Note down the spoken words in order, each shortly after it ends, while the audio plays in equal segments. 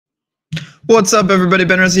What's up, everybody?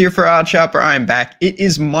 Ben Reza here for Odd Chopper. I am back. It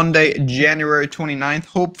is Monday, January 29th.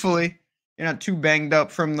 Hopefully, you're not too banged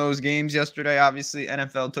up from those games yesterday. Obviously,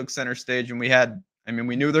 NFL took center stage, and we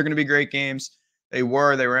knew they're going to be great games. They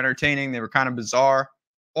were entertaining, they were kind of bizarre.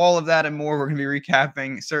 All of that and more, we're going to be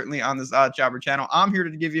recapping, certainly on this Odd Chopper channel. I'm here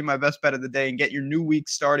to give you my best bet of the day and get your new week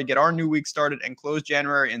started, get our new week started, and close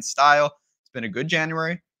January in style. It's been a good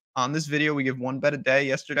January. On this video, we give one bet a day.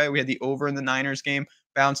 Yesterday, we had the over in the Niners game.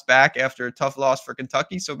 Bounced back after a tough loss for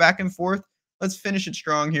Kentucky. So back and forth. Let's finish it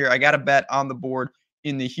strong here. I got a bet on the board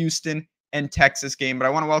in the Houston and Texas game, but I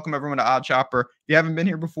want to welcome everyone to Odd Chopper. If you haven't been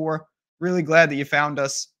here before, really glad that you found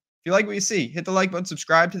us. If you like what you see, hit the like button,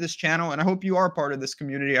 subscribe to this channel, and I hope you are part of this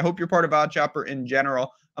community. I hope you're part of Odd Chopper in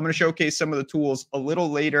general. I'm going to showcase some of the tools a little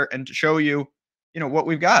later and to show you, what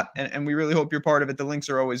we've got, and we really hope you're part of it. The links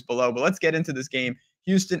are always below, but let's get into this game.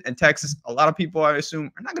 Houston and Texas. A lot of people, I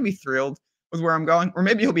assume, are not going to be thrilled with where I'm going, or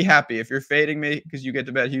maybe you'll be happy if you're fading me because you get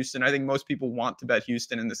to bet Houston. I think most people want to bet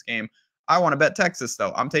Houston in this game. I want to bet Texas,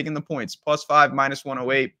 though. I'm taking the points, +5,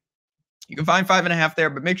 -108. You can find 5.5 there,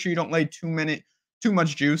 but make sure you don't lay too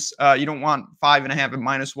much juice. You don't want 5.5 at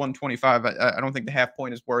 -125. I don't think the half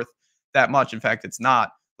point is worth that much. In fact, it's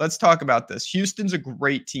not. Let's talk about this. Houston's a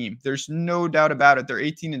great team. There's no doubt about it. They're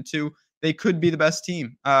 18-2. They could be the best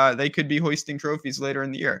team. They could be hoisting trophies later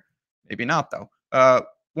in the year. Maybe not, though.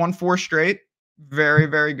 Won 4 straight. Very,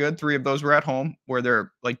 very good. 3 of those were at home, where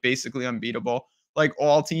they're basically unbeatable. Like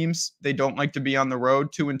all teams, they don't like to be on the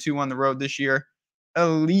road. 2-2 on the road this year.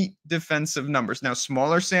 Elite defensive numbers. Now,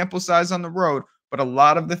 smaller sample size on the road, but a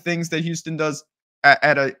lot of the things that Houston does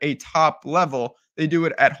at a top level, they do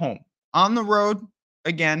it at home. On the road,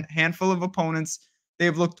 again, handful of opponents.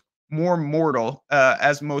 They've looked more mortal,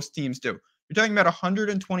 as most teams do. You're talking about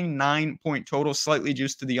 129-point total, slightly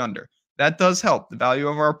juiced to the under. That does help. The value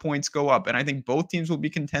of our points go up, and I think both teams will be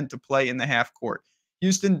content to play in the half court.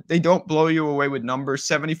 Houston, they don't blow you away with numbers.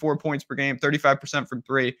 74 points per game, 35% from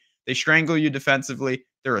 3. They strangle you defensively.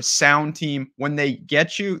 They're a sound team. When they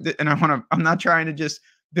get you, and I'm not trying to just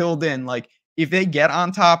build in, if they get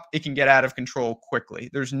on top, it can get out of control quickly.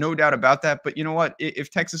 There's no doubt about that. But you know what?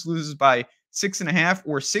 If Texas loses by 6.5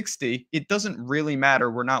 or 60, it doesn't really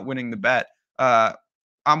matter. We're not winning the bet.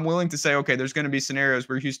 I'm willing to say, okay, there's going to be scenarios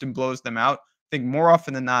where Houston blows them out. I think more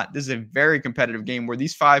often than not, this is a very competitive game where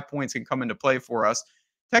these 5 points can come into play for us.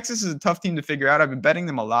 Texas is a tough team to figure out. I've been betting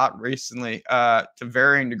them a lot recently, to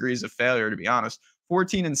varying degrees of failure, to be honest.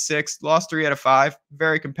 14-6, lost 3 out of 5.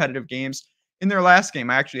 Very competitive games. In their last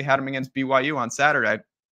game, I actually had them against BYU on Saturday,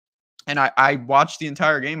 and I watched the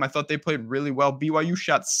entire game. I thought they played really well. BYU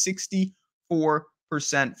shot 64%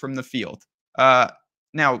 from the field.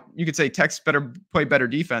 Now, you could say Texas play better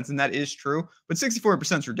defense, and that is true, but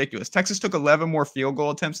 64% is ridiculous. Texas took 11 more field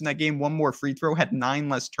goal attempts in that game, 1 more free throw, had 9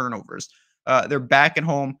 less turnovers. They're back at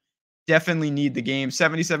home, definitely need the game.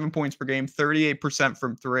 77 points per game, 38%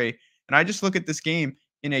 from 3. And I just look at this game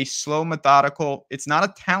in a slow, methodical, it's not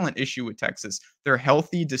a talent issue with Texas. They're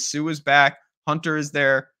healthy. Dessou is back. Hunter is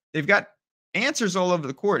there. They've got answers all over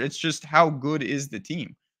the court. It's just how good is the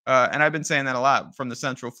team? And I've been saying that a lot from the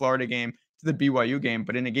Central Florida game to the BYU game.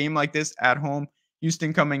 But in a game like this at home,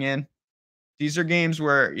 Houston coming in, these are games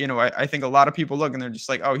where, I think a lot of people look and they're just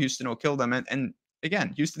like, oh, Houston will kill them. And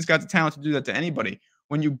again, Houston's got the talent to do that to anybody.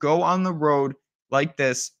 When you go on the road like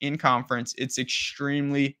this in conference, it's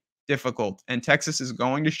extremely difficult. And Texas is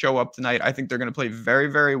going to show up tonight. I think they're going to play very,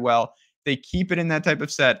 very well. They keep it in that type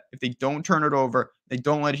of set. If they don't turn it over, they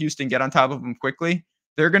don't let Houston get on top of them quickly,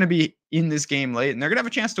 they're going to be in this game late, and they're going to have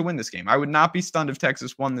a chance to win this game. I would not be stunned if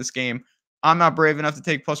Texas won this game. I'm not brave enough to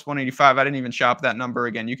take +185. I didn't even shop that number.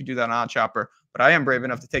 Again, you can do that on Odd Chopper, but I am brave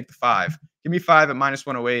enough to take the 5. Give me 5 at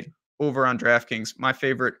 -108 over on DraftKings, my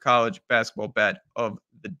favorite college basketball bet of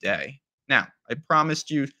the day. Now, I promised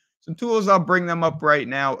you some tools. I'll bring them up right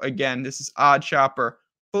now. Again, this is Odd Chopper,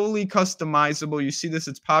 fully customizable. You see this,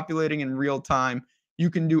 it's populating in real time. You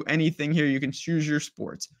can do anything here. You can choose your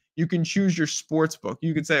sports. You can choose your sports book.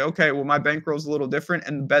 You could say, okay, well, my bankroll is a little different,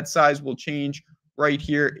 and the bet size will change right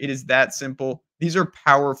here. It is that simple. These are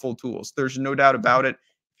powerful tools. There's no doubt about it.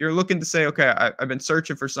 If you're looking to say, okay, I've been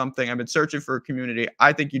searching for something, I've been searching for a community,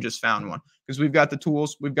 I think you just found one, because we've got the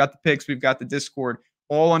tools, we've got the picks, we've got the Discord,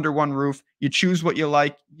 all under one roof. You choose what you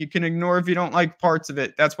like. You can ignore if you don't like parts of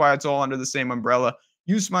it. That's why it's all under the same umbrella.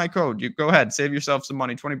 Use my code. You go ahead, save yourself some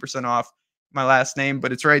money, 20% off. My last name,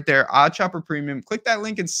 but it's right there. Odd Chopper Premium. Click that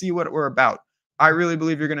link and see what we're about. I really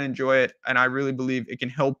believe you're going to enjoy it, and I really believe it can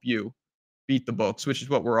help you beat the books, which is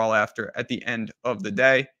what we're all after at the end of the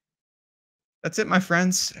day. That's it, my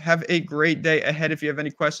friends. Have a great day ahead. If you have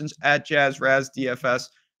any questions, at JazzRazDFS.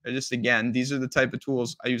 Just again, these are the type of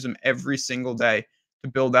tools I use them every single day to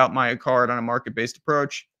build out my card on a market-based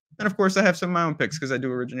approach. And of course, I have some of my own picks because I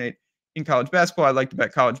do originate in college basketball. I like to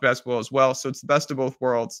bet college basketball as well. So it's the best of both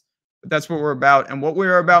worlds. But that's what we're about. And what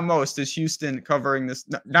we're about most is Houston covering this.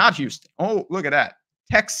 Not Houston. Oh, look at that.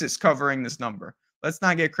 Texas covering this number. Let's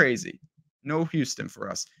not get crazy. No Houston for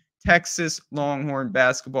us. Texas Longhorn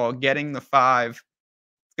basketball getting the 5. Let's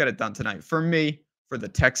get it done tonight. For me, for the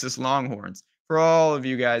Texas Longhorns. For all of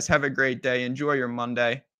you guys, have a great day. Enjoy your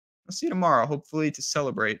Monday. I'll see you tomorrow, hopefully to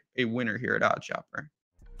celebrate a winner here at Odd Chopper.